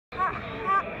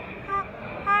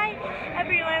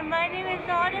My name is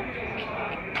Autumn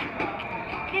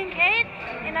Kinkade,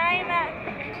 and I am at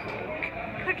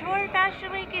Couture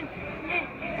Fashion Week in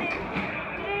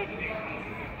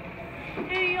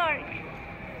New York.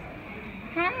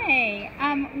 Hi,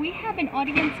 we have an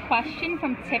audience question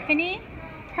from Tiffany.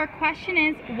 Her question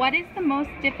is, what is the most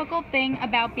difficult thing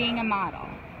about being a model?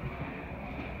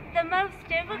 The most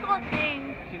difficult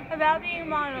thing about being a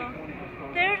model,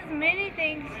 there's many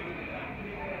things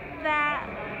that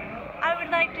I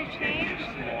would like to change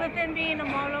within being a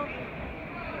model.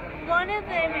 One of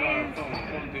them is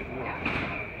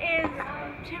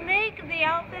to make the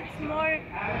outfits more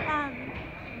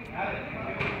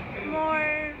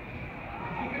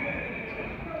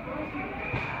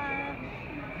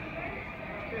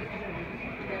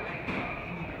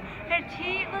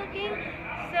petite looking,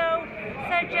 so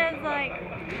such as like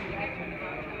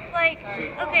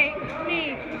okay,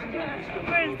 me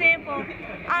for example,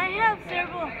 I have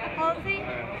cerebral palsy,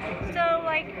 so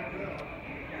like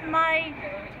my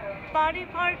body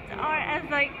parts aren't as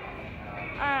like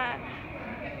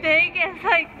big as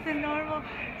like the normal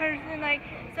person, like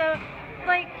so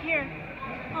like here,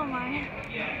 oh my,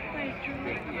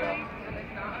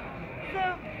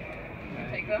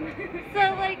 so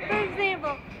like for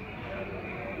example,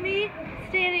 me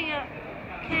standing up,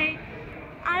 okay,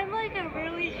 I'm like a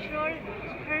really short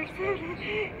person,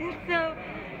 and so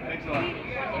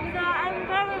I'm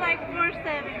probably like 4'7",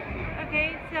 okay,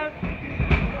 so,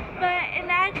 but an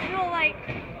actual like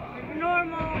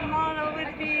normal model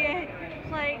would be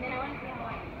like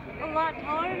a lot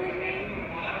taller than me,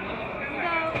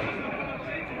 so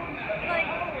like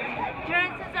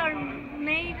dresses are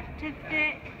made to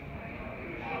fit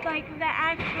like the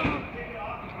actual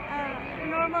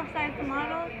normal size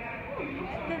model,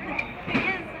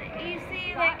 because you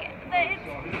see, like, it's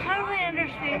totally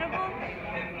understandable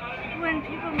when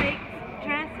people make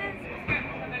dresses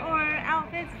or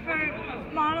outfits for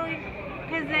modeling,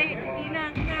 because they, you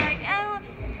know, they're like, oh,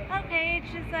 okay,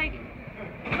 it's just like,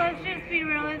 let's just be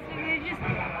realistic.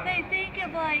 They think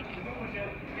of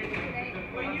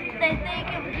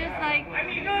just like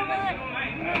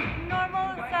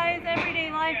normal size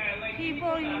everyday life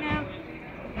people, you know.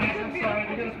 I'm sorry,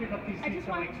 we're going to pick up these seats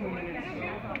in like 2 minutes.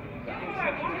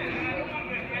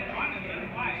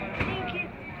 Thank you.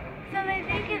 So they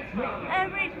think it's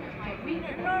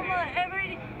normal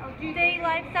everyday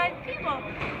life size people.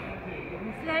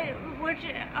 So, which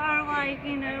are like,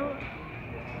 you know,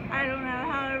 I don't know,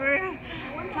 however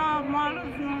tall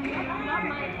models normally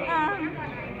are.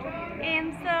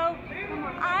 And so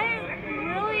I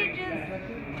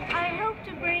hope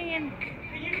to bring in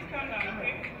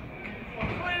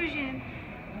inclusion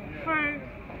for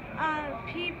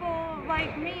people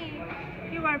like me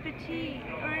who are petite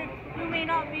or who may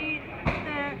not be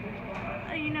the,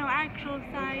 you know, actual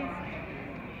size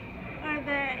or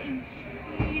the,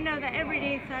 you know, the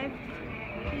everyday size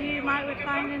you would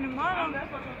find in a model.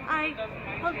 I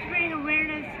hope to bring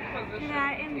awareness to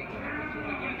that, and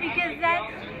because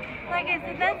that's, like I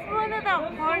said, that's one of the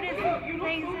hardest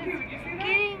things, is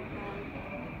getting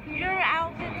your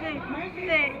outfit to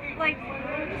fit. Like,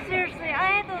 seriously,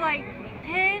 I had to like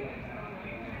pin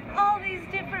all these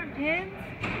different pins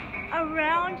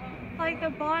around like the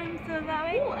bottom, so that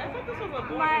way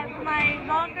my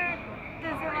locker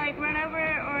doesn't like run over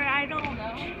it, or I don't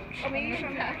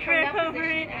trip over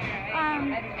it.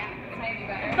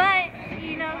 But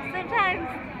you know, sometimes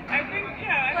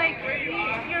like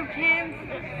your pins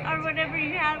or whatever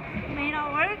you have may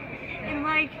not work, and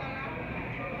like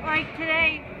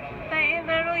today, it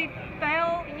literally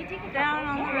fell down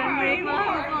on the runway while I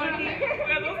was walking,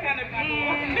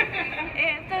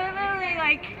 and so it literally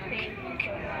like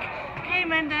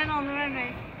came undone on the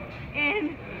runway,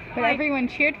 and but like, everyone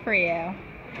cheered for you.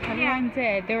 Everyone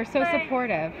did. They were so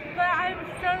supportive. But I'm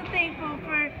so thankful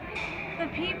for the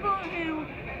people who,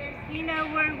 you know,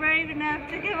 were brave enough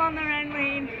to get on the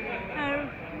runway and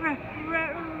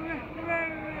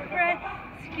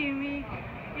rescue me,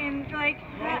 and like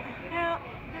help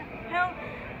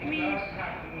me,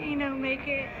 you know, make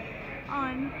it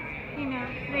on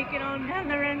down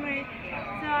the runway.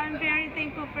 So I'm very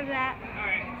thankful for that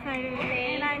side of it.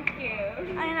 And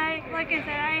I, like I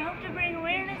said, I hope to bring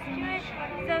awareness to it,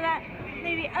 so that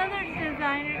maybe other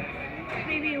designers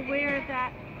may be aware of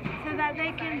that, so that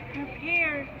they can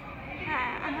prepare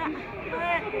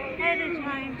ahead of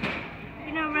time.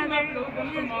 You know, rather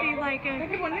just be like a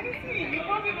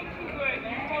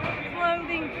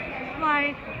clothing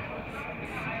line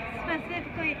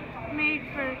specifically made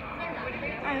for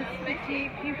us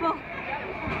petite people.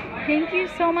 Thank you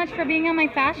so much for being on my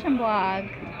fashion blog.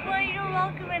 Well, you're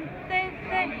welcome, and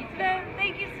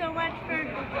thank you so much for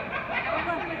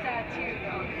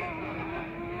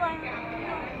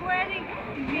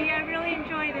inviting me. I really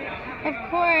enjoyed it. Of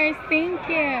course. Thank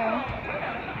you.